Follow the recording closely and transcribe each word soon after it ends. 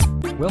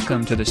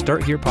Welcome to the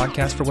Start Here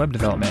podcast for web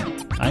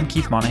development. I'm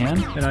Keith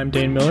Monahan. And I'm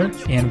Dane Miller.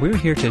 And we're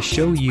here to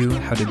show you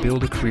how to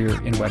build a career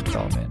in web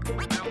development.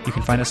 You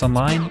can find us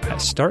online at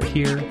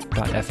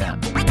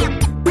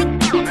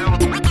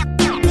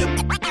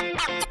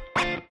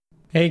starthere.fm.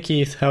 Hey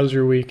Keith, how's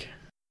your week?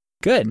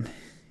 Good.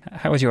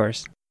 How was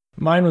yours?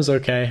 Mine was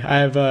okay. I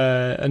have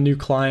a new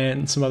client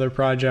and some other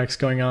projects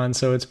going on,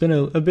 so it's been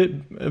a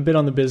bit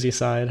on the busy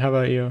side. How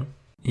about you?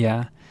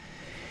 Yeah.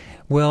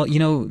 Well,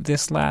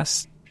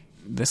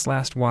 this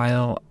last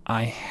while,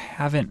 I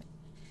haven't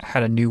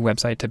had a new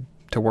website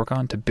to work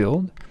on, to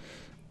build.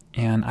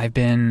 And I've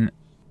been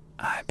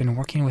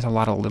working with a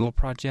lot of little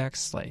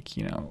projects, like,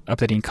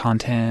 updating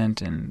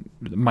content and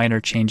minor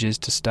changes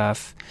to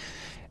stuff,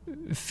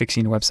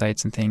 fixing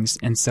websites and things.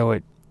 And so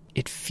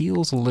it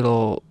feels a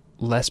little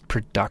less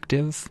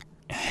productive.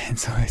 And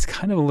so it's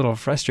kind of a little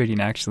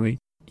frustrating, actually.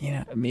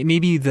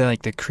 Maybe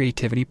the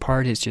creativity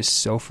part is just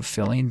so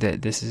fulfilling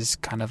that this is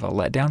kind of a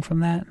letdown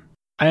from that.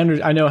 I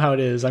know how it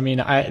is. I mean,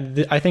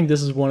 I think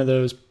this is one of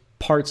those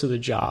parts of the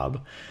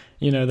job,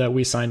 that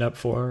we signed up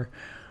for,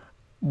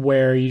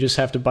 where you just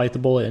have to bite the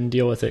bullet and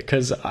deal with it.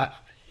 Because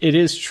it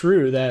is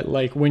true that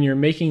when you're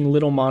making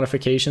little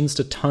modifications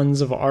to tons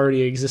of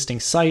already existing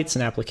sites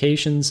and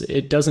applications,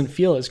 it doesn't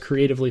feel as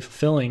creatively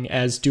fulfilling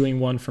as doing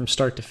one from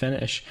start to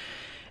finish.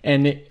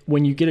 And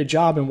when you get a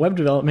job in web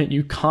development,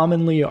 you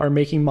commonly are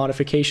making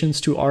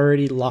modifications to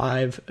already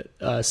live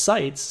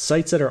sites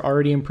that are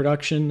already in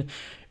production.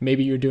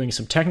 Maybe you're doing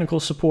some technical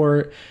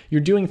support.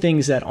 You're doing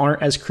things that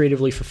aren't as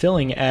creatively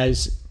fulfilling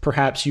as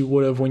perhaps you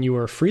would have when you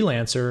were a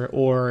freelancer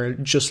or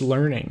just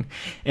learning.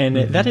 And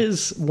that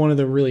is one of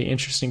the really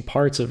interesting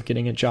parts of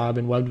getting a job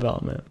in web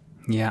development.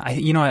 Yeah,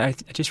 I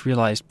just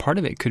realized part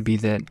of it could be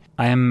that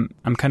I'm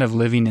kind of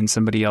living in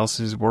somebody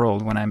else's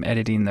world when I'm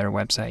editing their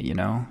website,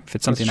 if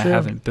it's something I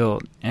haven't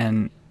built.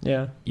 And,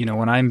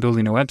 when I'm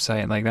building a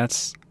website,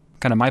 that's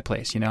kind of my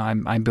place,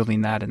 I'm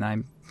building that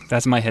and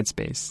that's my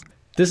headspace.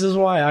 This is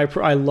why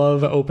I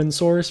love open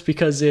source,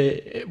 because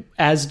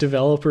as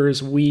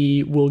developers,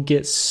 we will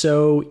get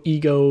so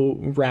ego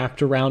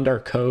wrapped around our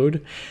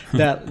code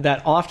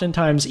that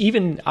oftentimes,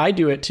 even I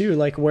do it too,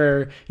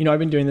 where, I've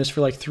been doing this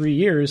for 3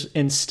 years,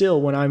 and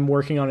still when I'm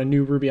working on a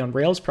new Ruby on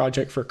Rails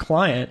project for a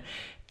client,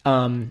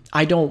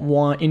 I don't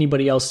want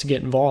anybody else to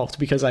get involved,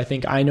 because I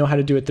think I know how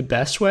to do it the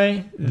best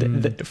way,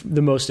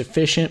 the most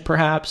efficient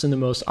perhaps, and the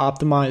most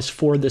optimized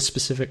for this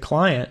specific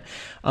client.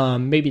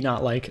 Maybe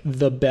not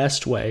the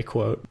best way,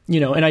 quote,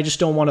 and I just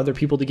don't want other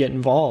people to get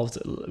involved.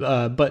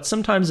 But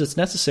sometimes it's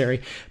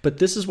necessary. But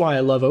this is why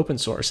I love open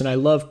source, and I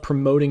love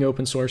promoting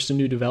open source to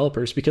new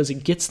developers, because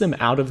it gets them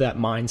out of that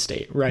mind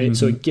state, right?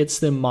 So it gets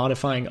them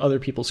modifying other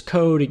people's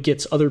code. It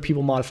gets other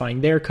people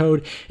modifying their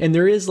code. And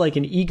there is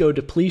an ego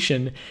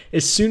depletion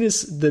as soon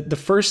as the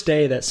first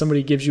day that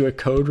somebody gives you a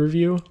code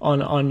review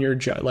on your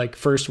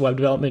first web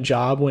development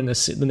job, when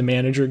the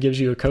manager gives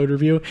you a code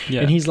review,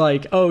 and he's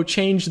like, oh,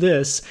 change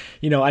this.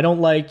 I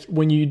don't like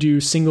when you do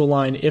single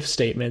line if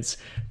statements.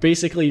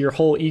 Basically, your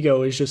whole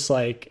ego is just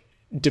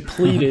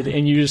depleted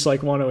and you just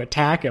want to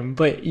attack him.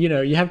 But,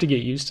 you have to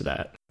get used to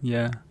that.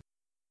 Yeah.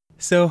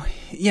 So,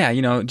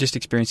 just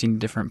experiencing a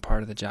different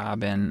part of the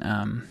job, and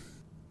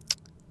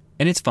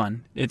it's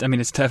fun.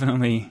 It's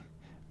definitely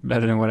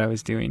better than what I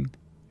was doing.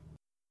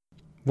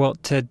 Well,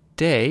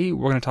 today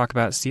we're going to talk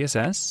about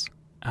CSS,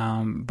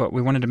 but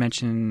we wanted to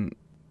mention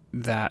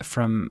that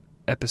from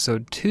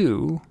episode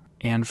 2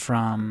 and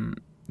from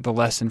the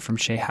lesson from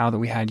Shay Howe that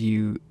we had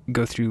you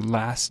go through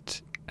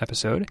last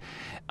episode,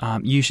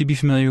 you should be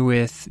familiar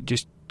with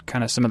just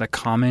kind of some of the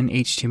common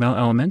HTML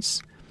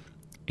elements,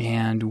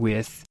 and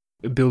with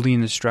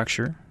building the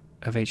structure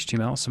of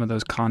HTML, some of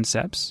those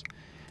concepts,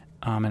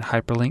 and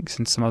hyperlinks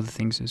and some other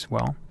things as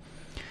well.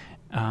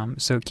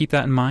 So keep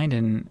that in mind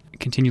and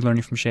continue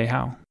learning from Shay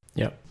Howe.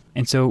 Yep.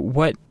 And so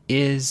what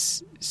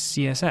is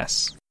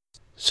CSS?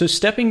 So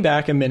stepping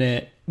back a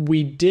minute,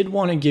 we did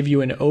want to give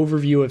you an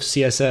overview of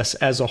CSS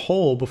as a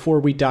whole before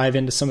we dive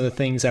into some of the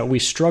things that we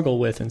struggle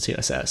with in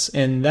CSS.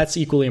 And that's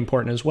equally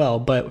important as well.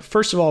 But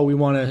first of all, we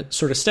want to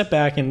sort of step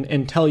back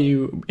and tell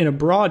you in a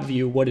broad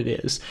view what it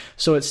is.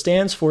 So it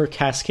stands for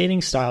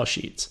Cascading Style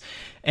Sheets.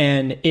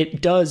 And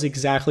it does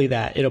exactly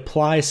that. It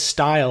applies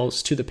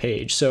styles to the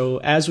page. So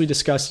as we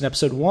discussed in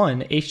episode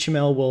 1,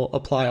 HTML will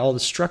apply all the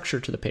structure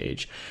to the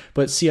page,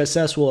 but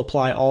CSS will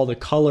apply all the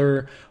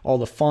color, all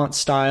the font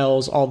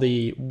styles, all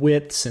the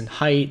widths and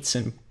heights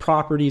and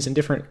properties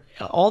and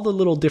all the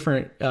little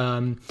different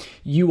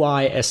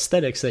UI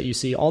aesthetics that you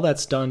see. All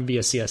that's done via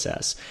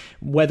CSS.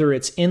 Whether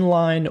it's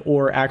inline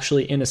or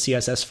actually in a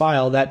CSS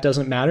file, that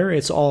doesn't matter.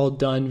 It's all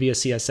done via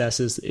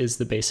CSS is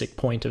the basic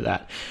point of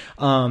that.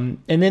 And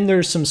then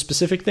there's some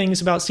specific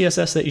things about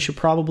CSS that you should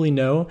probably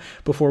know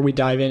before we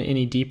dive in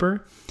any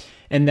deeper.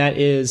 And that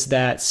is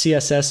that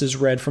CSS is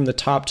read from the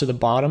top to the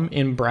bottom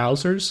in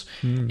browsers,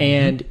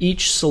 and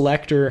each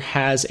selector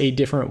has a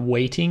different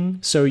weighting.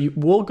 So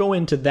we'll go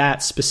into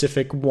that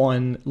specific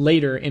one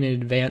later in an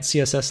advanced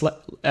CSS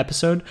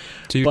episode.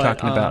 So you're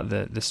talking about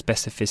the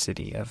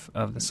specificity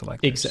of the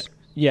selectors.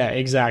 Yeah,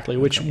 exactly.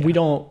 Which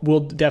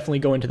we'll definitely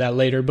go into that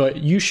later, but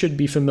you should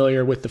be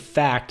familiar with the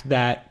fact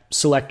that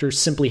selectors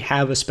simply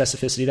have a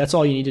specificity. That's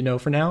all you need to know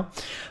for now.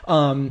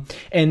 And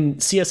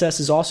CSS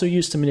is also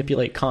used to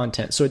manipulate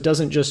content. So it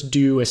doesn't just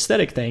do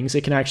aesthetic things.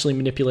 It can actually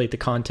manipulate the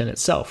content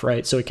itself,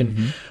 right? So it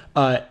can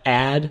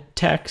add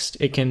text.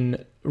 It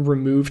can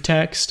remove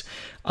text.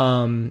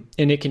 And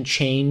it can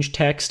change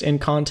text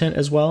and content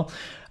as well.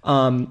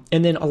 And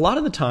then a lot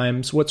of the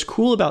times, what's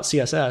cool about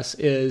CSS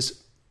is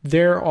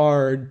there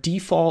are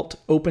default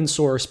open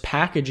source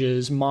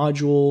packages,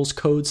 modules,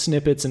 code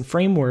snippets, and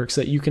frameworks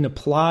that you can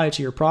apply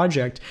to your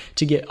project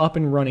to get up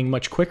and running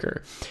much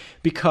quicker,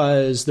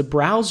 because the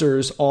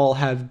browsers all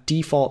have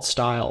default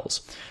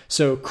styles.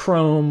 So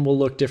Chrome will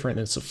look different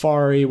than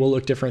Safari, will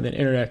look different than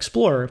Internet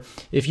Explorer.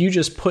 If you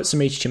just put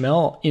some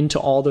HTML into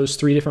all those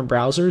 3 different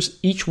browsers,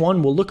 each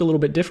one will look a little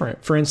bit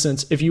different. For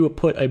instance, if you would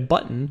put a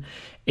button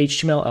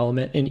HTML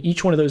element in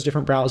each one of those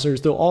different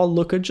browsers, they'll all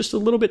look just a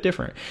little bit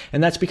different.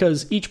 And that's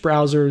because each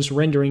browser's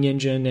rendering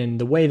engine and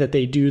the way that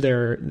they do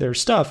their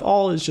stuff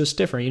all is just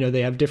different. You know,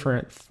 they have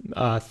different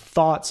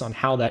thoughts on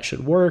how that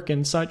should work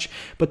and such,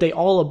 but they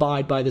all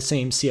abide by the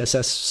same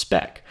CSS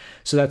spec.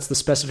 So that's the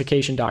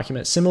specification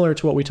document, similar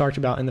to what we talked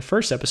about in the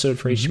first episode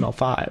for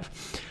HTML5.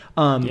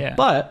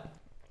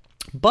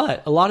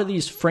 But a lot of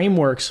these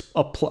frameworks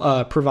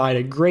provide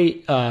a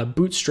great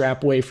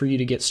bootstrap way for you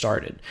to get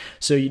started.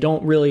 So you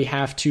don't really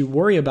have to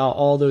worry about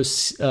all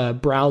those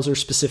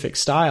browser-specific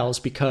styles,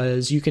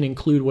 because you can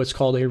include what's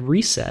called a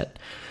reset.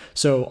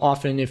 So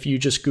often if you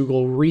just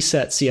Google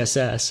reset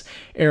CSS,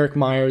 Eric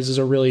Myers is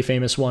a really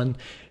famous one.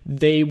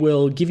 They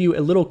will give you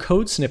a little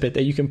code snippet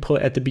that you can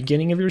put at the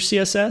beginning of your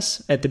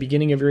CSS, at the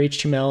beginning of your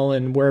HTML,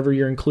 and wherever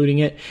you're including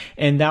it.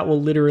 And that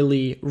will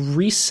literally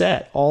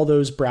reset all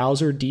those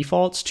browser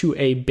defaults to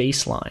a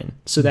baseline,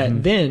 so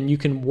that then you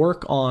can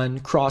work on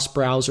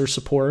cross-browser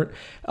support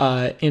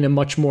in a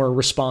much more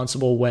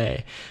responsible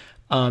way.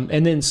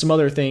 And then some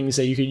other things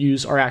that you could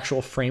use are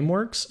actual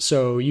frameworks.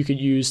 So you could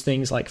use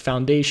things like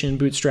Foundation,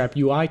 Bootstrap,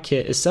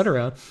 UIKit,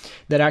 etc.,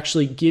 that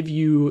actually give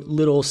you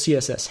little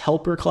CSS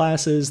helper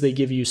classes. They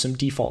give you some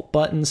default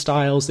button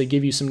styles. They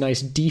give you some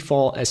nice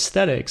default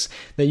aesthetics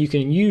that you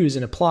can use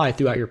and apply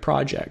throughout your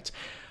project.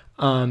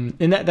 And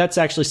that's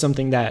actually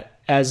something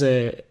that, as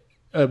a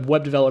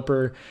web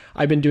developer,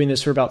 I've been doing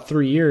this for about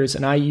 3 years,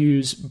 and I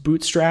use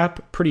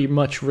Bootstrap pretty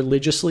much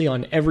religiously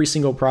on every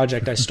single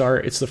project I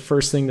start. It's the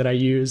first thing that I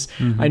use.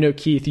 I know,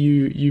 Keith,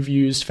 you've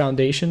used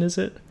Foundation, is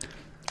it?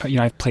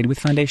 I've played with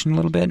Foundation a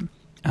little bit,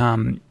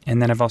 and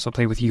then I've also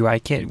played with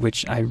UIKit,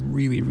 which I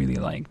really, really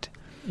liked.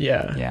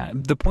 Yeah.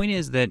 The point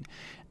is that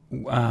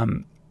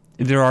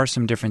there are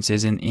some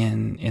differences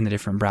in the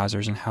different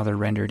browsers and how they're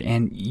rendered,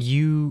 and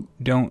you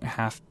don't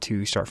have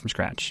to start from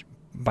scratch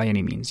by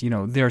any means.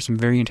 There are some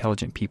very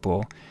intelligent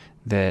people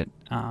that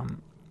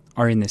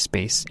are in this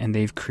space, and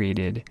they've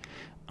created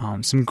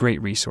some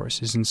great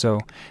resources. And so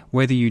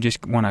whether you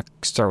just want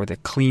to start with a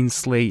clean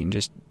slate and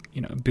just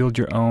build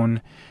your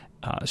own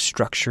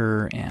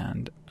structure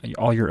and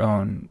all your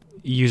own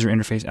user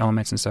interface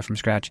elements and stuff from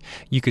scratch,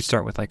 you could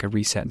start with like a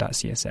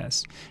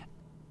reset.css.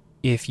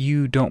 If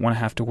you don't want to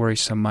have to worry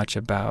so much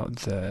about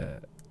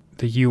the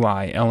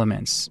UI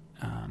elements,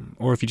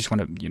 or if you just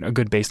want a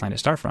good baseline to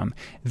start from,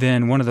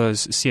 then one of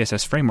those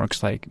CSS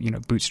frameworks like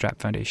Bootstrap,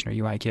 Foundation, or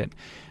UIKit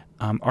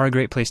are a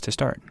great place to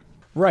start.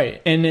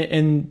 Right,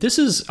 and this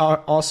is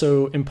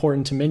also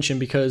important to mention,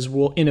 because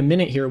in a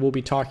minute here we'll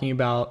be talking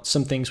about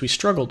some things we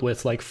struggled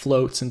with, like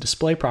floats and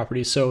display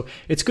properties. So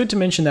it's good to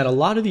mention that a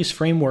lot of these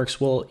frameworks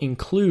will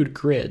include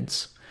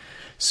grids.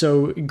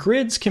 So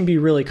grids can be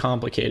really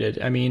complicated.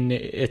 I mean,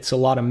 it's a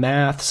lot of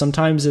math.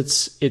 Sometimes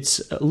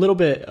it's a little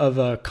bit of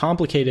a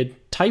complicated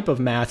type of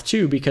math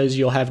too, because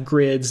you'll have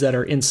grids that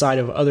are inside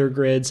of other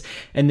grids,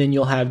 and then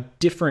you'll have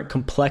different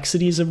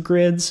complexities of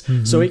grids.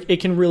 So it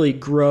can really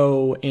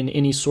grow in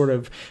any sort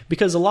of,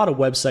 because a lot of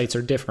websites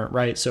are different,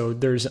 right? So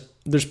there's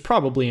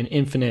probably an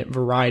infinite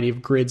variety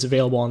of grids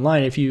available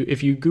online. If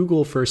you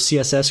Google for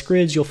CSS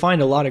grids, you'll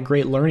find a lot of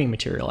great learning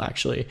material,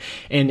 actually.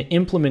 And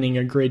implementing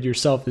a grid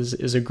yourself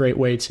is a great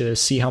way to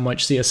see how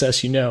much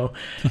CSS you know,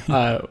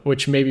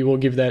 which maybe we'll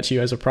give that to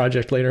you as a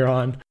project later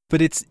on.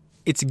 But it's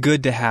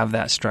good to have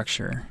that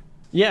structure.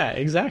 Yeah,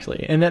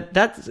 exactly. And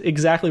that's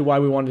exactly why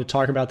we wanted to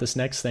talk about this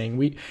next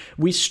thing.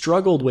 We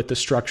struggled with the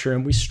structure,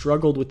 and we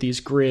struggled with these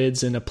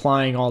grids and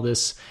applying all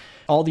these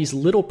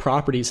little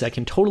properties that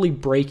can totally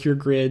break your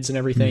grids and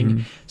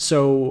everything.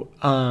 So,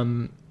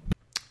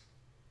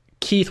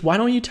 Keith, why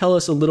don't you tell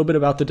us a little bit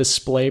about the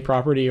display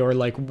property, or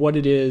like what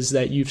it is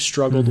that you've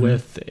struggled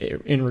with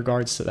in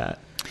regards to that?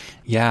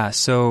 Yeah,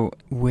 so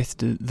with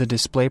the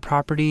display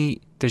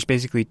property, there's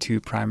basically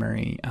 2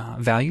 primary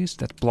values.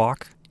 That's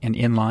block and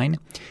inline.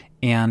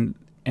 And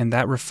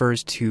that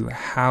refers to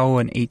how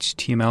an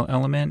HTML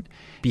element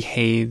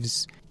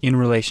behaves in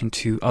relation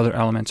to other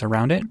elements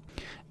around it.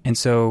 And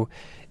so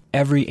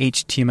every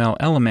HTML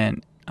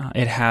element,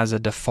 it has a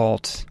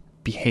default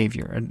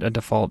behavior, a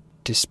default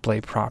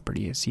display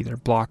property. It's either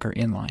block or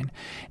inline.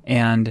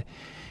 And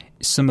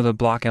some of the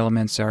block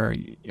elements are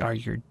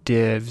your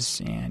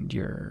divs and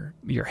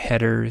your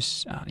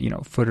headers,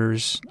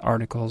 footers,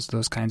 articles,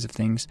 those kinds of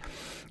things.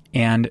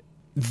 And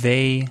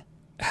they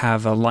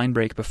have a line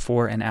break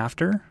before and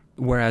after,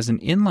 whereas an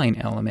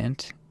inline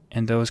element,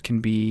 and those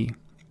can be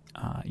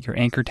your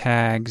anchor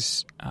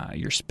tags,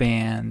 your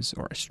spans,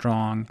 or a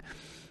strong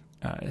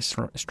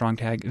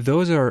tag,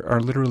 those are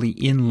literally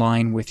in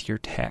line with your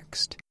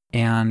text.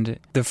 And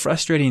the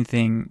frustrating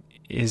thing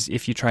is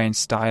if you try and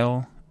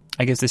style,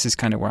 I guess this is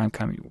kind of where I'm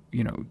coming,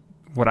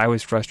 what I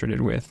was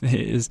frustrated with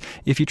is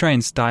if you try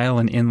and style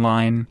an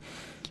inline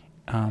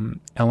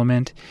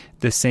element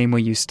the same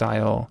way you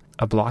style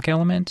a block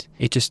element,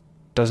 it just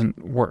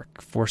doesn't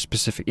work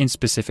in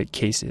specific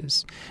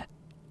cases.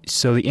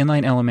 So the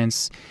inline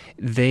elements,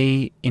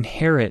 they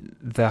inherit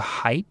the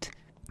height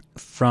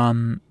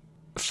from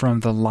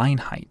the line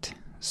height.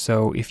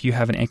 So if you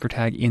have an anchor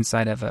tag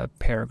inside of a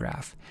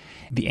paragraph,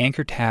 the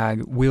anchor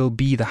tag will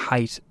be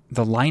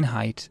the line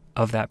height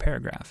of that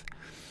paragraph.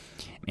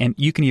 And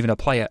you can even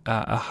apply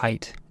a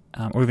height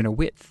or even a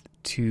width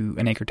to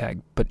an anchor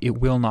tag, but it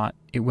will not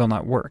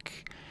work.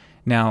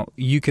 Now,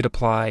 you could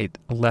apply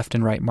a left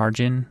and right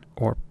margin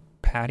or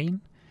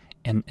padding,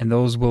 and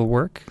those will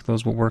work.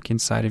 Those will work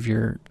inside of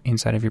your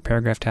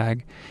paragraph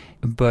tag,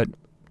 but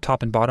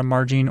top and bottom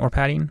margin or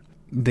padding,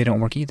 they don't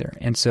work either.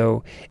 And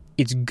so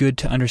it's good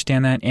to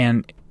understand that,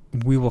 and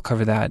we will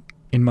cover that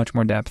in much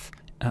more depth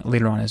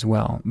later on as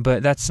well.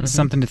 But that's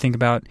something to think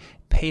about.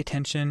 Pay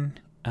attention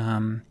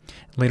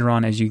later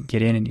on as you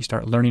get in and you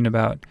start learning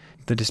about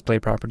the display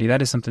property.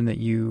 That is something that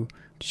you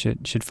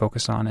should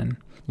focus on and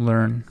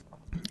learn.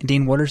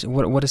 Dean, what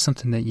is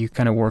something that you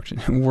kind of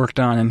worked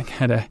on and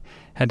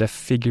had to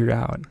figure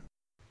out?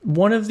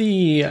 One of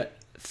the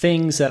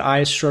things that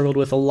I struggled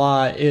with a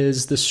lot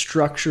is the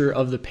structure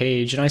of the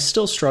page, and I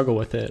still struggle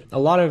with it.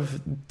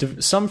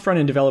 Some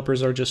front-end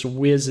developers are just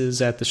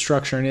whizzes at the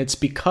structure, and it's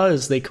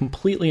because they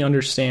completely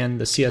understand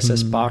the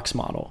CSS box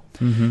model.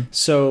 Mm-hmm.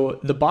 So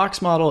the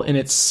box model in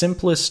its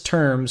simplest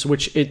terms,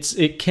 which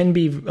it can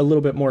be a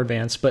little bit more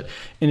advanced, but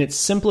in its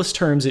simplest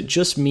terms, it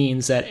just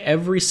means that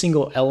every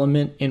single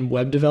element in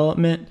web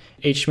development,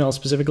 HTML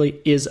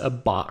specifically, is a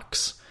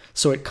box.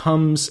 So it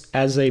comes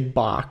as a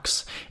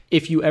box.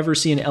 If you ever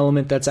see an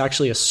element that's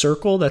actually a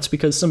circle, that's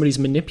because somebody's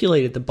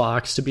manipulated the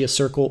box to be a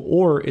circle,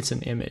 or it's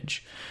an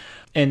image.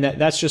 And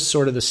that's just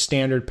sort of the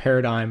standard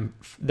paradigm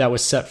that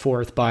was set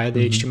forth by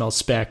the HTML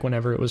spec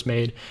whenever it was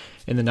made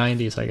in the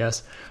 90s, I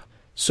guess.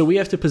 So we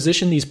have to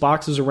position these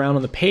boxes around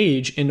on the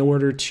page in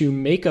order to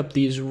make up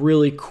these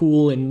really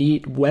cool and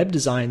neat web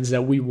designs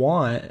that we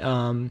want.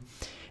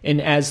 And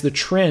as the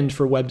trend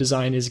for web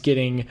design is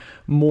getting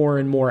more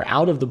and more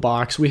out of the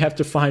box, we have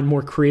to find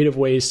more creative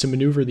ways to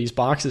maneuver these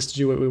boxes to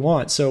do what we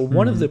want. So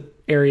one of the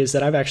areas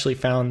that I've actually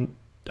found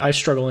I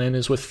struggle in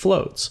is with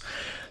floats.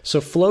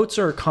 So floats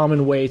are a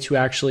common way to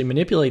actually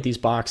manipulate these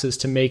boxes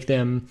to make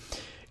them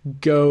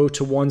go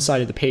to one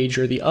side of the page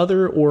or the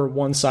other, or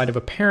one side of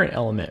a parent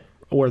element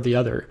or the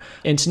other.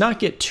 And to not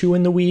get too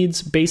in the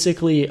weeds,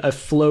 basically a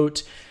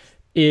float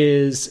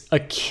is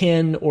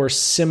akin or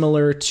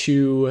similar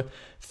to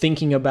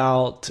thinking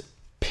about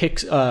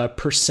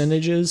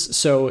percentages.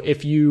 So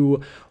if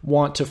you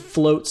want to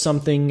float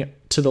something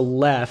to the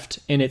left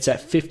and it's at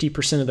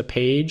 50% of the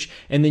page,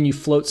 and then you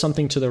float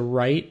something to the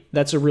right,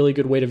 that's a really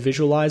good way to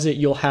visualize it.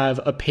 You'll have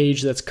a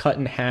page that's cut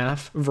in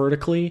half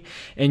vertically,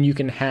 and you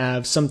can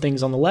have some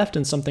things on the left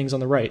and some things on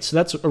the right. So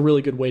that's a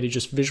really good way to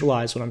just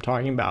visualize what I'm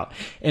talking about.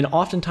 And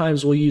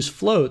oftentimes we'll use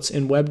floats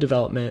in web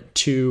development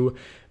to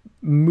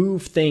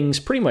move things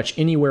pretty much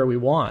anywhere we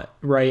want,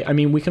 right? I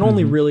mean, we can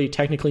only really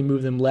technically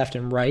move them left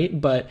and right,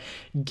 but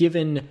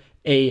given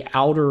a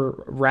outer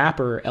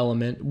wrapper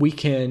element, we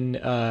can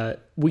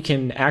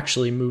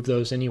actually move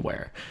those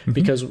anywhere,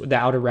 because the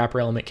outer wrapper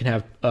element can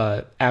have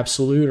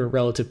absolute or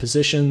relative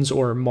positions,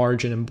 or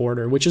margin and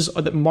border, which is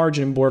the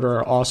margin and border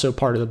are also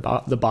part of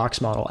the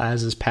box model,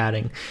 as is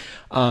padding.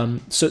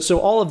 So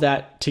all of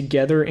that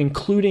together,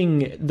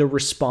 including the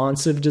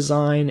responsive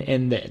design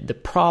and the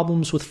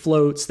problems with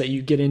floats that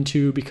you get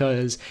into,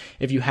 because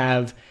if you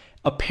have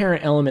a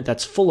parent element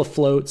that's full of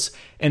floats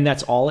and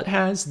that's all it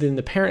has, then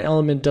the parent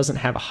element doesn't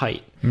have a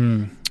height.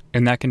 And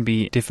that can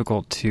be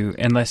difficult to,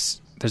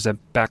 unless there's a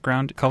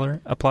background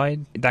color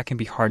applied, that can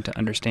be hard to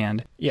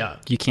understand. Yeah.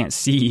 You can't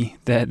see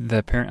that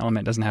the parent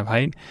element doesn't have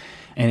height,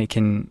 and it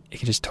can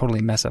just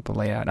totally mess up a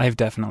layout. I've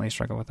definitely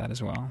struggled with that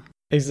as well.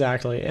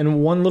 Exactly.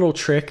 And one little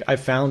trick I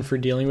found for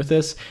dealing with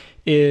this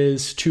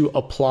is to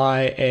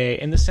apply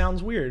and this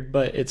sounds weird,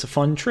 but it's a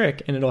fun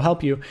trick and it'll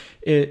help you.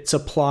 It's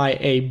apply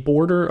a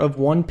border of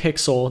 1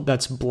 pixel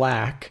that's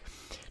black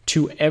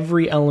to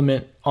every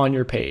element on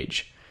your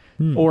page.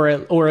 Or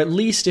at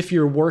least if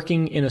you're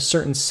working in a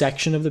certain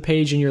section of the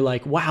page and you're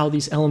like, wow,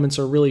 these elements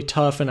are really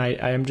tough and I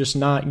am just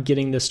not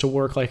getting this to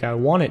work like I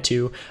want it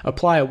to,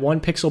 apply a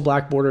 1 pixel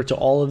black border to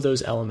all of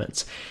those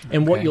elements.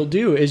 And what you'll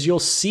do is you'll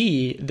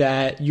see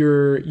that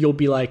you'll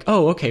be like,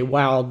 oh, okay,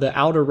 wow, the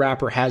outer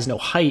wrapper has no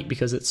height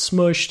because it's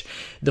smushed.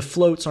 The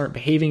floats aren't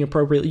behaving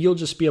appropriately. You'll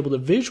just be able to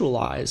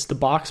visualize the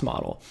box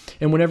model.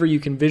 And whenever you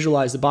can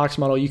visualize the box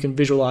model, you can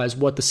visualize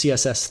what the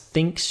CSS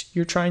thinks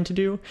you're trying to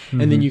do,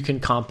 and then you can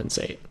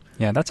compensate.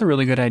 Yeah, that's a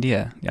really good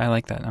idea. I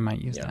like that. I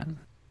might use that.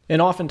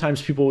 And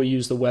oftentimes people will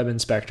use the web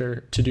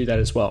inspector to do that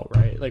as well,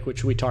 right? Like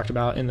which we talked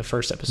about in the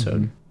first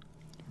episode.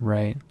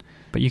 Right.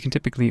 But you can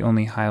typically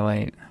only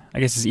highlight,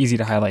 I guess it's easy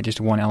to highlight just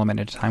one element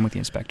at a time with the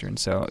inspector. And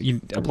so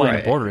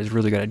applying a border is a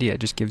really good idea. It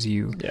just gives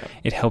you,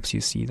 it helps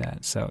you see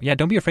that. So yeah,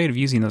 don't be afraid of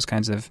using those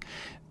kinds of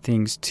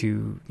things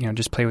to,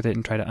 just play with it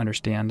and try to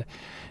understand,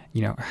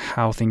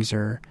 how things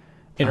are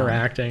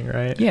interacting,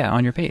 right? Yeah,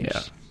 on your page.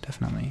 Yeah.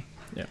 Definitely.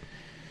 Yeah.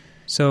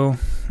 So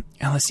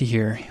let's see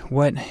here.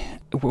 What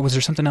was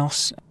there something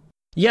else?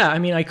 Yeah, I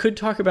mean, I could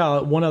talk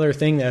about one other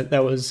thing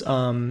that was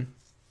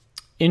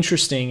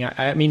interesting.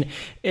 I mean,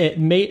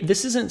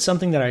 this isn't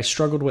something that I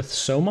struggled with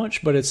so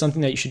much, but it's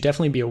something that you should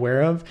definitely be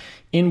aware of.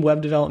 In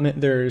web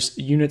development, there's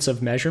units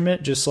of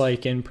measurement, just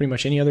like in pretty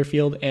much any other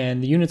field.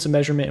 And the units of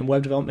measurement in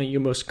web development you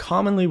most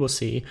commonly will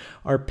see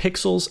are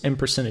pixels and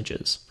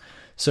percentages.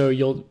 So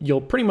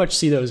you'll pretty much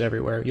see those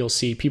everywhere. You'll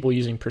see people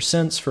using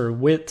percents for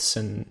widths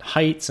and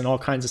heights and all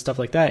kinds of stuff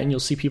like that. And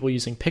you'll see people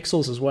using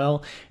pixels as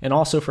well, and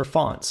also for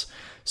fonts.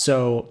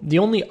 So the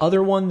only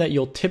other one that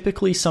you'll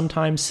typically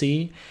sometimes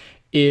see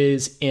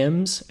is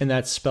ems, and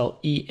that's spelled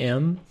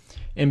E-M.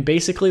 And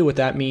basically what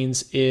that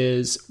means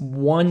is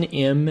 1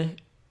 em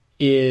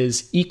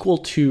is equal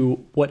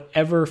to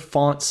whatever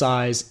font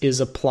size is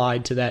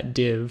applied to that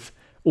div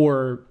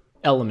or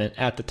element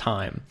at the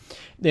time.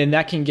 And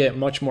that can get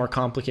much more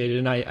complicated.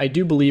 And I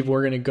do believe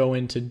we're going to go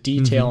into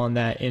detail on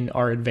that in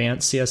our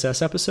advanced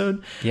CSS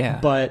episode. Yeah.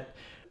 But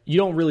you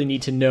don't really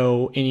need to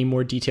know any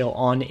more detail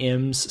on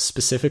ems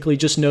specifically.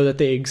 Just know that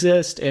they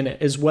exist, and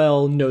as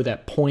well know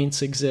that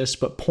points exist,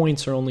 but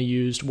points are only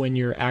used when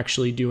you're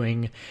actually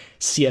doing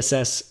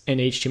CSS and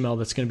HTML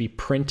that's going to be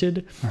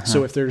printed.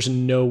 So if there's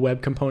no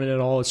web component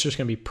at all, it's just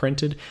going to be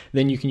printed,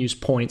 then you can use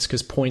points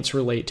because points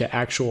relate to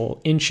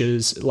actual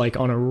inches like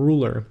on a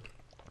ruler.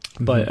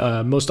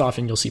 But most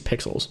often you'll see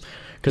pixels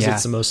because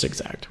it's the most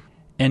exact.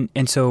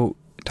 And so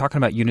talking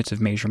about units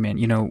of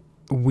measurement,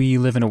 we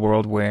live in a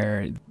world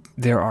where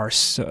there are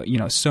so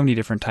many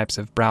different types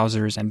of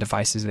browsers and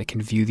devices that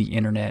can view the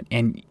internet.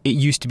 And it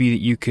used to be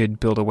that you could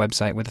build a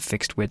website with a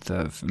fixed width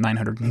of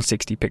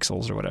 960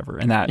 pixels or whatever,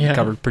 and that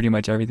covered pretty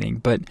much everything.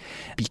 But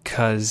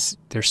because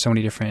there's so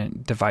many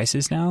different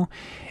devices now,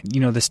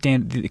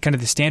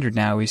 the standard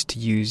now is to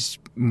use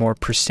more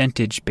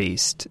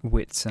percentage-based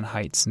widths and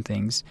heights and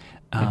things,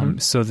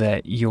 so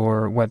that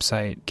your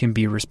website can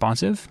be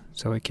responsive,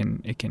 so it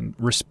can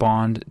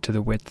respond to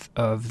the width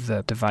of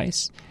the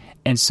device.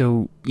 And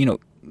so,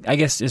 I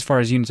guess as far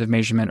as units of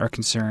measurement are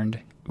concerned,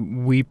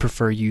 we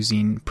prefer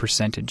using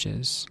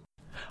percentages.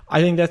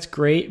 I think that's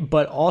great,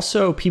 but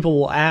also people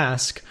will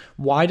ask,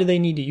 why do they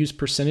need to use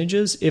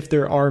percentages if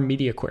there are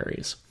media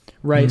queries?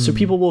 Right? So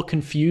people will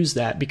confuse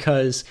that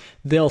because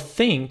they'll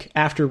think,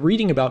 after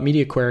reading about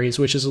media queries,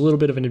 which is a little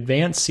bit of an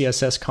advanced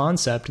CSS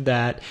concept,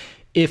 that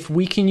if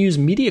we can use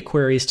media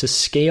queries to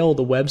scale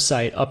the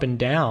website up and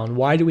down,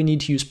 why do we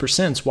need to use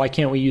percents? Why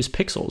can't we use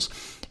pixels?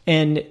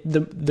 And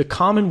the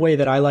common way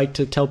that I like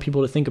to tell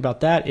people to think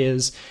about that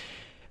is,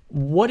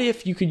 what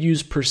if you could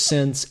use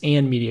percents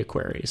and media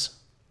queries?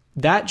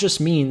 That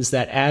just means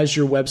that as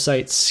your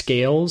website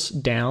scales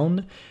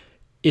down,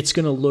 it's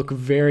going to look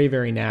very,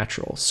 very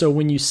natural. So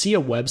when you see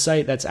a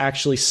website that's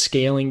actually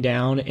scaling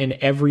down and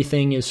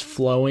everything is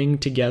flowing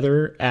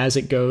together as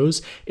it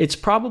goes, it's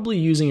probably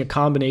using a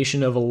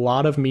combination of a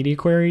lot of media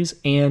queries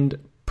and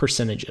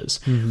percentages.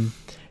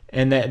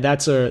 And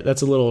that's a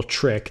little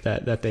trick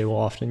that they will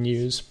often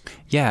use.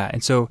 Yeah,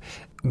 and so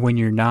when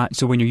you're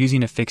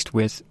using a fixed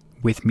width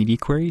with media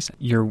queries,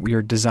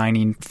 you're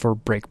designing for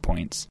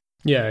breakpoints.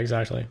 Yeah,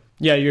 exactly.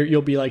 Yeah,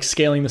 you'll be like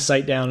scaling the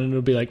site down, and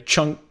it'll be like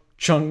chunk,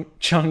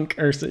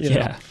 or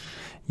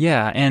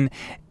Yeah, and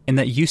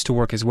that used to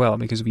work as well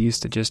because we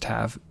used to just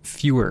have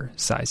fewer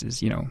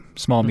sizes,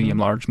 small, medium,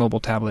 large,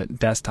 mobile, tablet,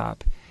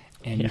 desktop.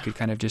 And you could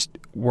kind of just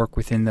work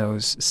within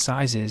those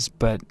sizes.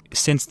 But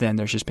since then,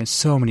 there's just been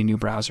so many new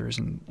browsers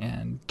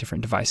and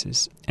different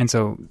devices. And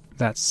so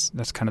that's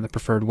kind of the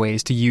preferred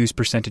ways to use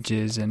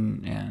percentages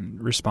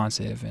and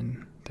responsive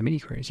and the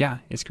media queries. Yeah,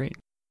 it's great.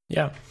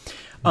 Yeah.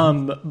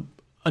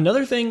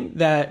 Another thing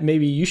that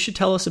maybe you should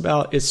tell us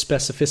about is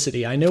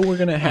specificity. I know we're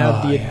going to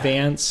have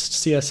advanced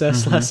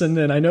CSS lesson,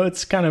 and I know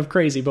it's kind of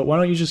crazy, but why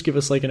don't you just give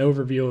us like an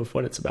overview of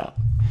what it's about?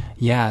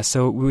 Yeah,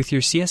 so with your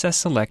CSS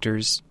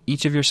selectors,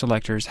 each of your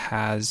selectors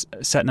has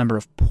a set number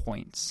of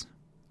points.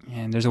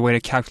 And there's a way to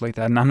calculate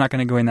that, and I'm not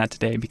going to go in that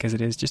today because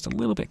it is just a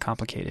little bit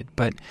complicated.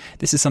 But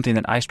this is something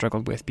that I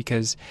struggled with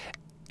because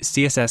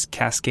CSS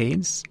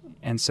cascades,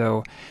 And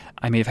so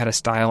I may have had a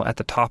style at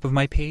the top of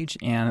my page,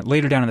 and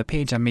later down on the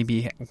page, I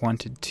maybe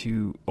wanted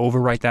to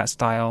overwrite that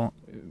style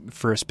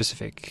for a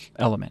specific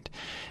element.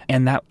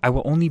 And that I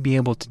will only be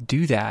able to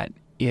do that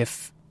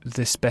if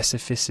the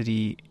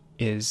specificity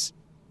is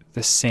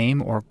the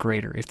same or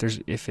greater.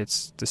 If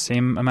it's the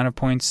same amount of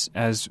points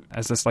as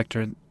the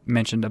selector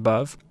mentioned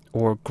above,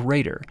 or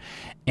greater.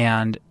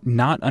 And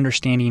not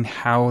understanding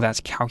how that's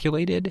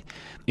calculated,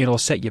 it'll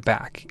set you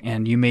back.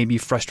 And you may be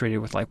frustrated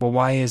with like, well,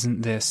 why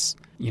isn't this,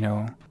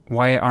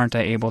 why aren't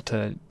I able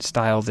to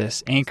style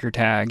this anchor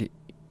tag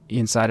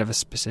inside of a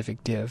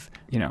specific div,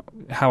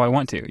 how I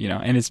want to,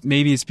 and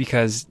maybe it's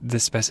because the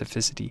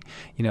specificity,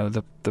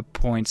 the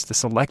points, the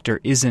selector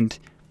isn't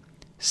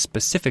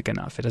specific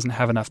enough. It doesn't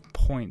have enough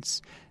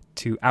points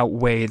to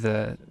outweigh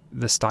the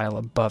style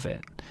above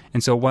it.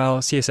 And so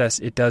while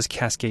CSS, it does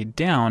cascade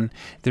down,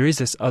 there is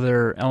this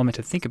other element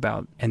to think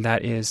about, and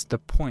that is the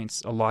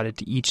points allotted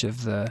to each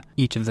of the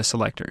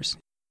selectors.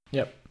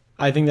 Yep.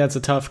 I think that's a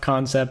tough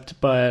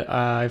concept, but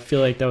I feel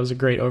like that was a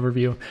great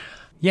overview.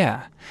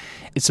 Yeah.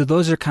 So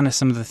those are kind of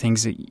some of the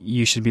things that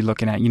you should be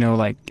looking at,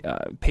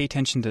 pay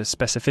attention to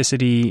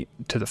specificity,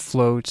 to the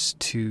floats,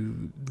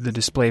 to the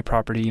display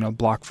property,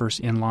 block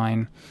versus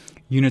inline,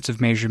 units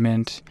of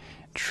measurement.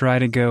 Try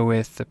to go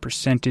with the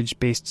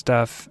percentage-based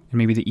stuff and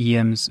maybe the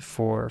EMs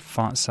for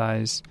font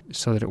size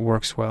so that it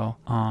works well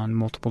on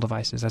multiple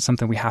devices. That's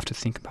something we have to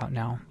think about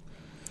now.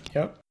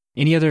 Yep.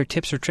 Any other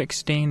tips or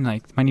tricks, Dane,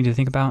 might need to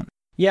think about?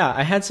 Yeah,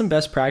 I had some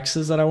best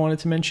practices that I wanted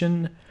to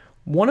mention.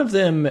 One of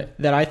them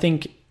that I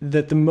think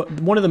that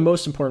one of the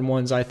most important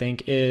ones, I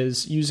think,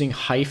 is using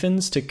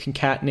hyphens to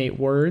concatenate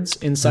words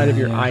inside of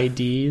your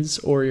IDs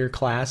or your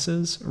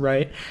classes,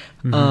 right?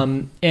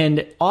 Mm-hmm.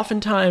 And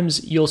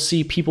oftentimes you'll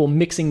see people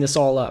mixing this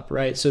all up,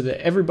 right? So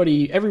that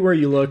everywhere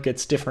you look,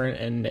 it's different,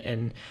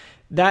 and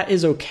that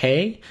is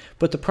okay.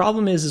 But the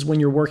problem is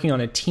when you're working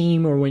on a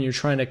team or when you're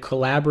trying to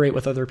collaborate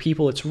with other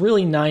people, it's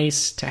really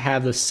nice to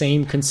have the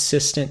same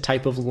consistent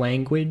type of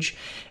language.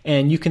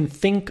 And you can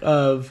think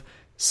of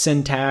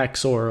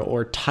syntax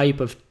or type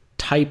of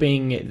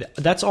typing,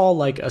 that's all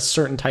like a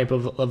certain type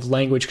of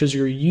language, because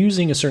you're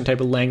using a certain type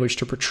of language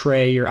to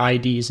portray your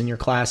IDs and your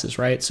classes,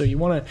 right? So you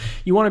want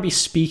to be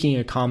speaking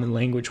a common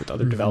language with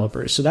other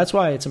developers. So that's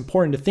why it's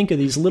important to think of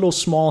these little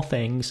small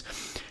things.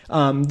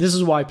 This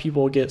is why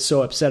people get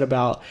so upset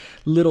about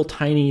little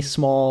tiny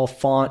small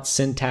font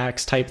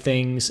syntax type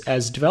things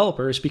as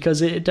developers,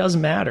 because it does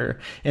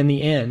matter in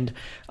the end.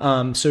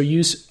 So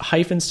use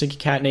hyphens to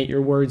concatenate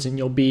your words, and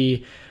you'll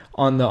be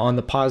on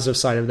the positive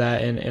side of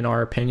that, in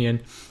our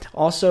opinion.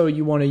 Also,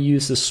 you want to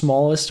use the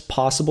smallest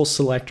possible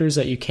selectors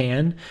that you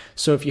can.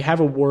 So if you have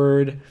a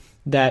word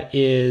that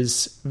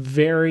is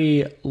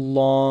very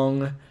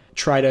long,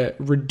 try to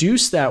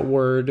reduce that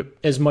word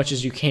as much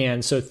as you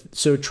can. So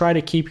try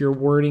to keep your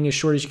wording as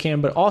short as you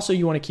can, but also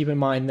you want to keep in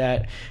mind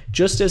that,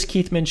 just as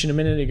Keith mentioned a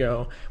minute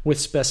ago, with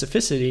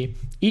specificity,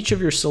 each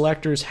of your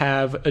selectors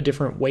have a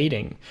different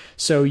weighting.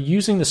 So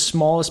using the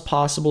smallest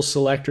possible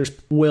selectors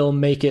will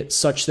make it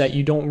such that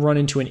you don't run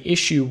into an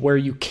issue where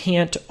you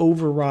can't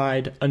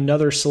override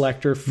another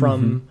selector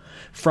from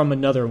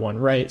another one,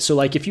 right? So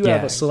like if you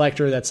have a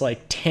selector that's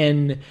like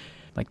 10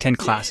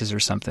 classes or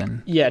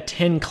something. Yeah,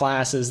 10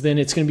 classes, then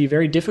it's going to be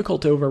very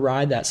difficult to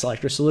override that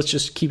selector. So let's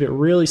just keep it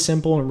really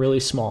simple and really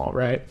small,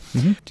 right?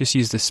 Mm-hmm. Just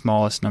use the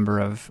smallest number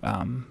of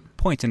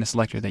points in a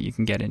selector that you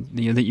can get in,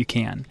 that you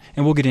can.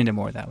 And we'll get into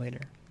more of that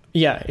later.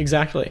 Yeah,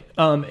 exactly.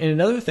 And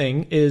another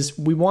thing is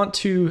we want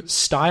to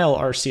style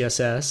our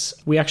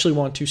CSS. We actually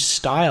want to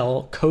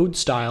code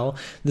style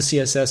the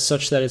CSS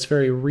such that it's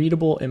very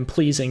readable and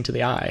pleasing to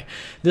the eye.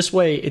 This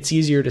way, it's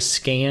easier to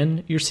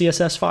scan your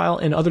CSS file,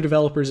 and other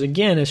developers,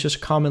 again, it's just a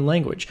common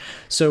language.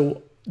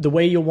 So the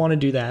way you'll want to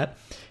do that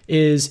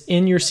is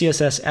in your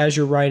CSS, as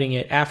you're writing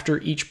it, after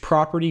each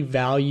property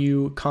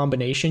value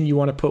combination, you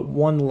want to put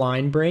one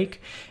line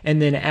break,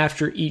 and then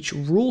after each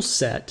rule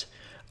set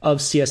of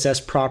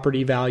CSS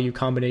property value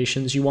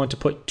combinations, you want to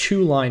put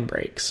 2 line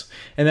breaks.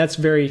 And that's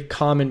a very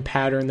common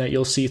pattern that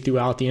you'll see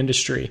throughout the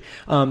industry.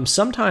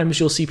 Sometimes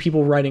you'll see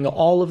people writing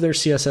all of their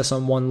CSS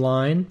on one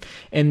line,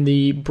 and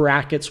the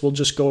brackets will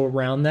just go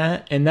around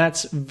that. And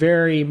that's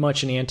very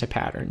much an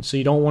anti-pattern. So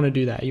you don't want to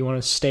do that. You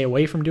want to stay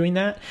away from doing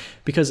that,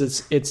 because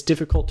it's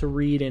difficult to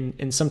read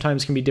and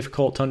sometimes can be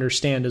difficult to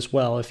understand as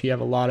well if you have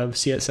a lot of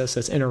CSS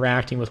that's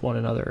interacting with one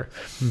another.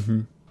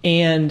 Mm-hmm.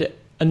 And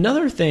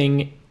another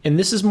thing, and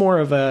this is more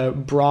of a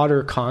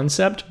broader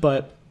concept,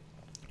 but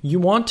you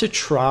want to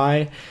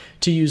try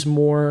to use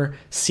more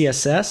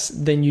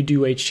CSS than you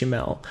do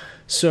HTML.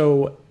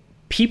 So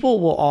people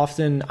will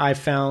often, I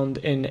found,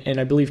 and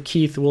I believe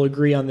Keith will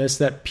agree on this,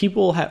 that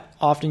people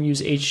often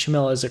use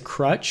HTML as a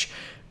crutch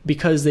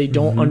because they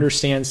don't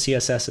understand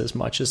CSS as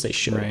much as they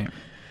should. Right.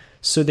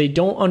 So they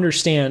don't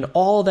understand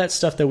all that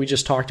stuff that we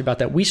just talked about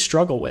that we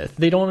struggle with.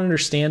 They don't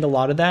understand a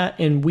lot of that,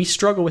 and we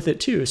struggle with it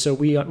too. So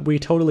we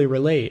totally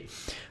relate.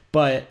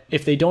 But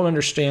if they don't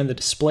understand the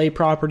display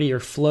property or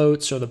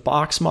floats or the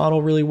box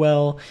model really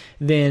well,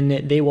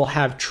 then they will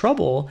have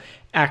trouble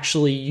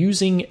actually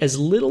using as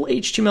little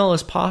HTML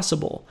as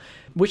possible.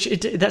 Which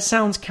that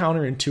sounds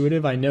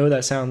counterintuitive. I know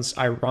that sounds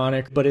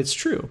ironic, but it's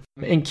true.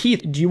 And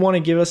Keith, do you want to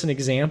give us an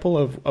example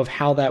of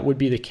how that would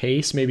be the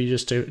case? Maybe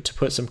just to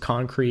put some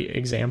concrete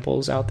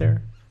examples out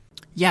there?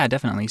 Yeah,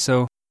 definitely.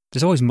 So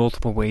there's always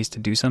multiple ways to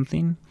do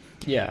something.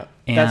 Yeah,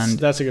 and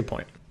that's a good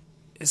point.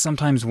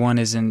 Sometimes one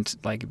isn't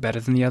like better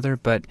than the other,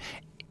 but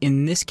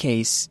in this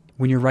case,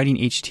 when you're writing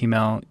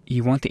HTML,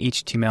 you want the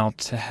HTML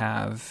to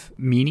have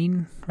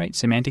meaning, right?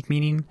 Semantic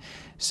meaning.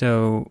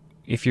 So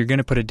if you're going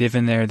to put a div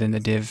in there, then the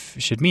div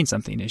should mean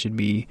something. It should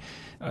be,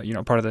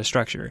 part of the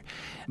structure.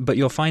 But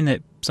you'll find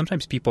that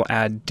sometimes people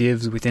add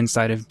divs with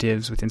inside of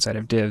divs with inside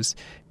of divs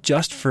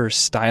just for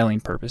styling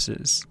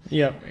purposes.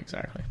 Yep,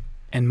 exactly.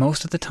 And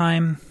most of the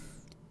time,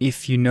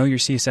 if you know your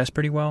CSS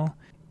pretty well,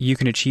 you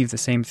can achieve the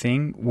same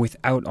thing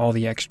without all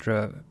the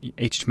extra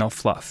HTML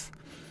fluff.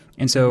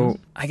 And so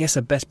I guess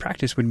a best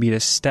practice would be to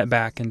step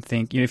back and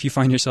think, if you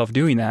find yourself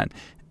doing that,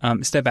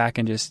 step back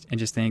and just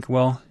think,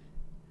 well,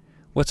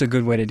 what's a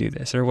good way to do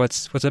this? Or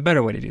what's a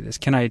better way to do this?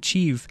 Can I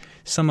achieve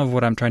some of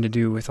what I'm trying to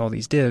do with all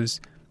these divs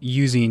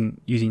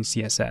using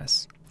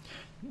CSS?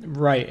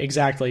 Right,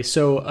 exactly.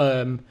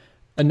 So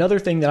another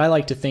thing that I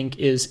like to think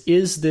is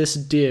this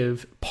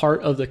div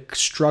part of the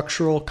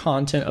structural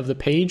content of the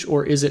page,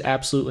 or is it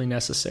absolutely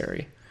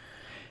necessary?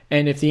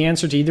 And if the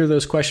answer to either of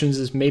those questions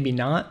is maybe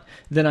not,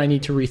 then I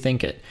need to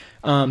rethink it.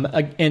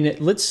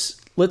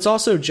 Let's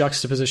also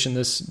juxtaposition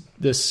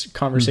this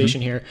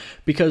conversation here,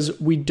 because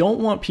we don't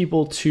want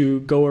people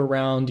to go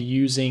around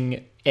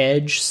using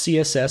edge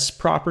CSS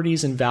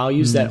properties and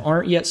values that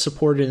aren't yet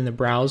supported in the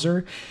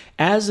browser.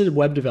 As a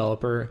web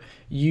developer,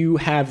 you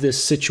have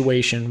this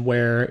situation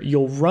where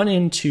you'll run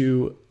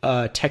into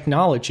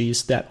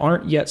technologies that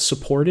aren't yet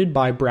supported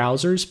by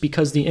browsers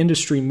because the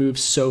industry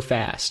moves so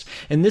fast.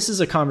 And this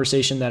is a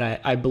conversation that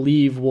I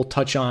believe we'll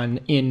touch on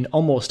in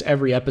almost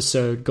every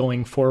episode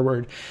going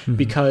forward,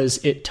 because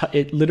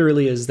it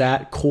literally is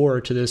that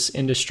core to this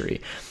industry.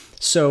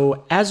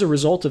 So as a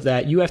result of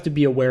that, you have to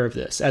be aware of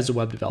this as a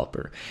web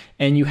developer,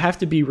 and you have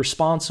to be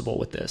responsible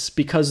with this,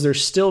 because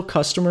there's still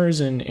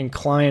customers and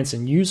clients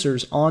and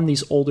users on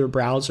these older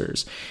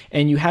browsers,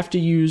 and you have to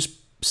use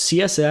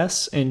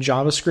CSS and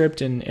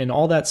JavaScript and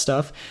all that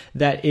stuff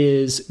that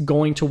is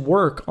going to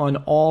work on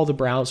all the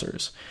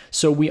browsers.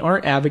 So we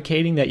aren't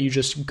advocating that you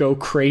just go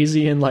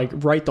crazy and like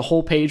write the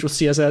whole page with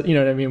CSS. You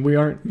know what I mean? We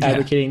aren't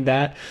advocating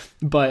that,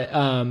 but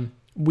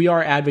we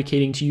are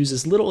advocating to use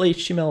as little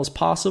HTML as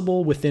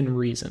possible within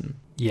reason.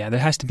 Yeah, there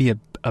has to be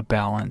a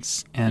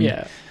balance.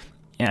 And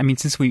I mean,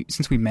 since we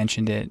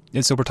mentioned it,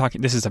 and so we're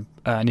talking. This is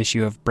an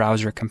issue of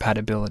browser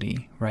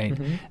compatibility, right?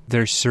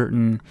 There's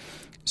certain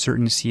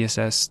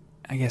CSS,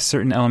 I guess,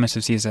 certain elements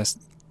of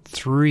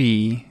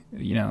CSS3,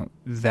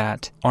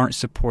 that aren't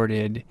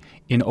supported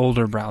in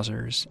older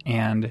browsers,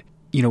 and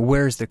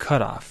where's the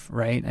cutoff,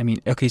 right? I mean,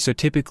 okay, so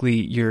typically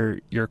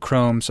your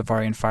Chrome,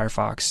 Safari, and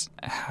Firefox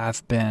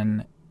have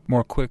been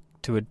more quick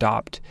to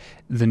adopt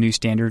the new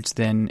standards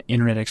than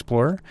Internet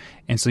Explorer.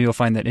 And so you'll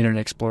find that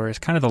Internet Explorer is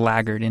kind of the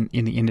laggard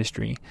in the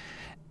industry.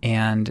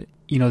 And,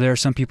 there are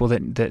some people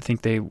that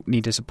think they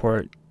need to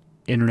support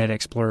Internet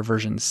Explorer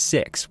version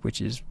 6,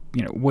 which is,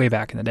 way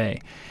back in the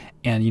day.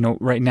 And,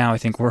 right now I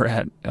think we're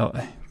at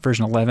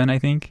version 11, I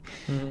think.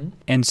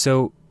 And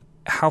so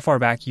how far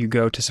back you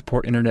go to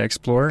support Internet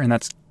Explorer, and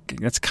that's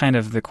kind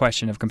of the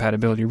question of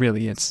compatibility,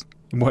 really. It's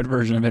what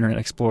version of Internet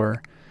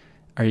Explorer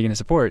are you going to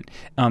support?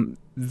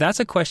 That's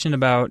a question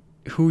about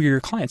who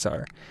your clients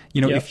are.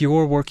 If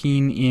you're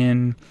working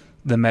in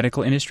the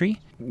medical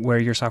industry,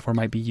 where your software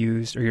might be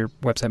used or your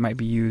website might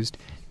be used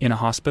in a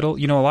hospital,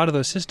 a lot of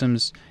those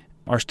systems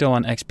are still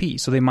on XP,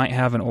 so they might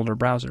have an older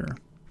browser.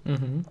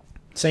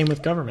 Same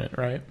with government,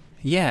 right?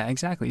 Yeah,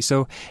 exactly.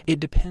 So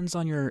it depends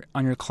on your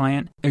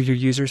client or your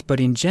users, but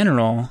in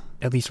general,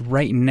 at least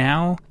right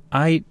now,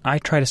 I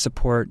try to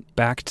support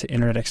back to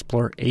Internet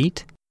Explorer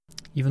 8,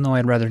 even though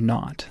I'd rather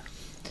not.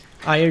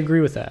 I agree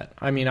with that.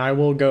 I mean, I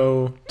will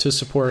go to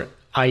support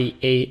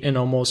IE8 and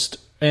almost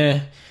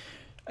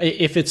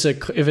if it's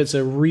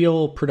a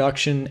real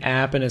production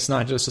app and it's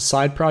not just a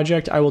side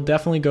project, I will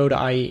definitely go to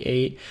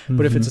IE8.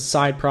 But if it's a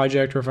side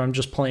project or if I'm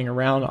just playing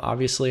around,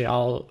 obviously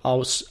I'll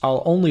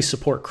only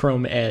support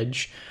Chrome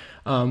Edge,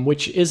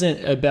 which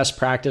isn't a best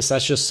practice.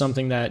 That's just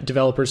something that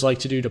developers like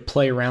to do to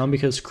play around,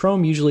 because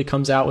Chrome usually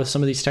comes out with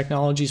some of these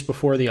technologies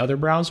before the other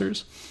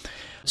browsers.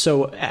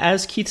 So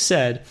as Keith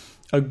said,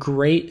 a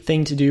great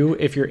thing to do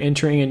if you're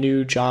entering a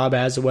new job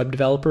as a web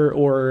developer,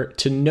 or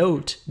to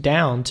note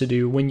down to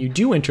do when you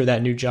do enter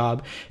that new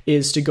job,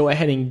 is to go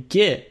ahead and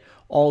get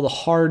all the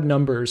hard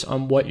numbers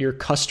on what your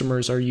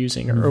customers are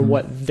using or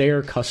what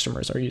their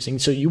customers are using.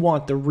 So you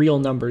want the real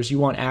numbers. You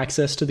want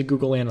access to the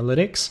Google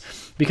Analytics,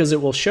 because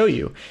it will show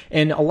you.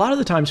 And a lot of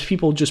the times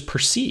people just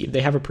perceive,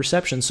 they have a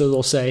perception. So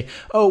they'll say,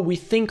 oh, we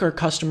think our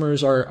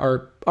customers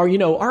are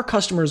our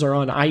customers are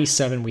on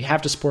IE7. We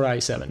have to support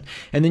IE7.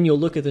 And then you'll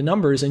look at the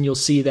numbers and you'll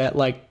see that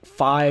like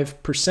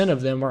 5%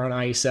 of them are on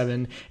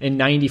IE7 and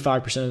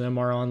 95% of them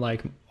are on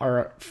like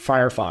our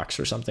Firefox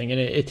or something.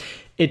 And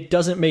it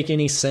doesn't make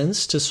any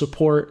sense to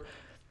support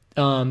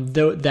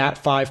that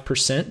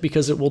 5%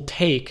 because it will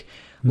take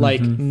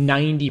like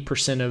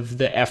 90% of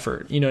the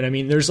effort. You know what I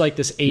mean? There's like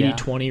this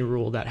 80-20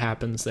 rule that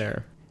happens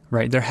there.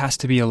 Right. There has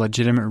to be a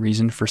legitimate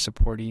reason for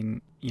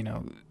supporting,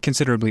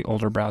 considerably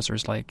older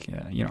browsers like,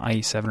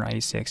 IE7 or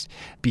IE6,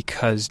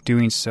 because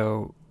doing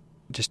so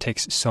just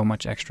takes so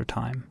much extra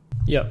time.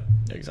 Yep,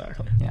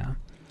 exactly. Yeah.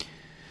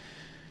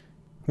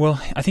 Well,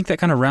 I think that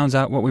kind of rounds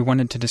out what we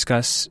wanted to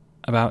discuss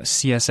about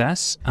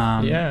CSS.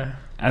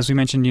 As we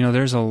mentioned,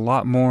 there's a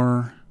lot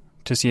more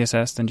to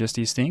CSS than just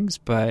these things,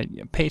 but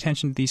pay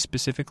attention to these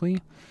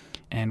specifically,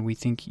 and we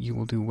think you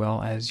will do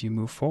well as you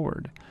move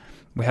forward.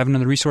 We have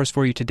another resource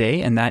for you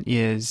today, and that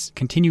is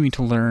Continuing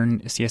to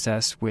Learn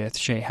CSS with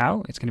Shay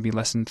Howe. It's going to be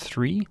lesson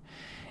 3.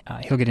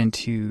 He'll get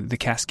into the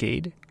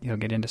cascade. He'll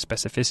get into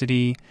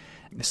specificity,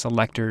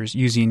 selectors,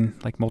 using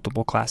like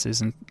multiple classes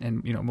and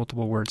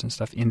multiple words and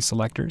stuff in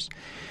selectors,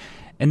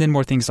 and then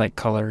more things like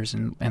colors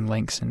and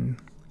links and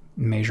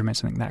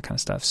measurements and that kind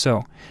of stuff.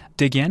 So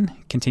dig in,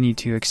 continue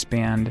to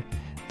expand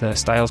the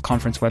Styles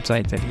Conference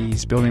website that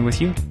he's building with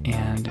you,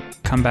 and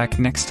come back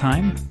next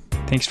time.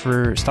 Thanks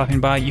for stopping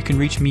by. You can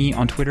reach me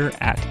on Twitter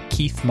at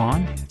Keith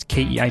Mon. It's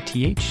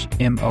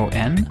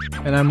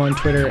KeithMon. And I'm on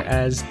Twitter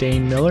as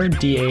Dane Miller,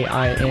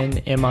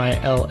 DainMiller.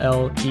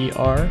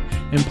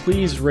 And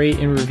please rate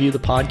and review the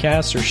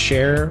podcast or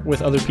share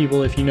with other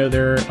people if you know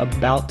they're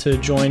about to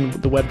join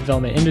the web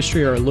development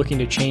industry or are looking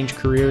to change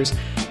careers.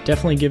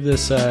 Definitely give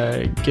this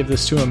to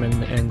them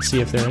and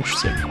see if they're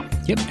interested.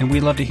 Yep, and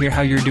we'd love to hear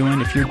how you're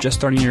doing. If you're just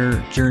starting your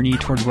journey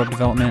towards web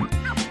development,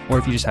 or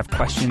if you just have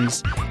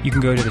questions, you can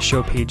go to the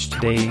show page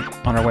today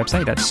on our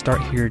website at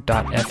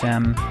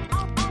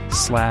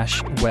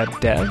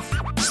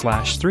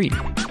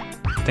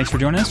starthere.fm/webdev/3. Thanks for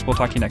joining us. We'll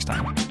talk to you next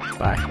time.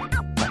 Bye.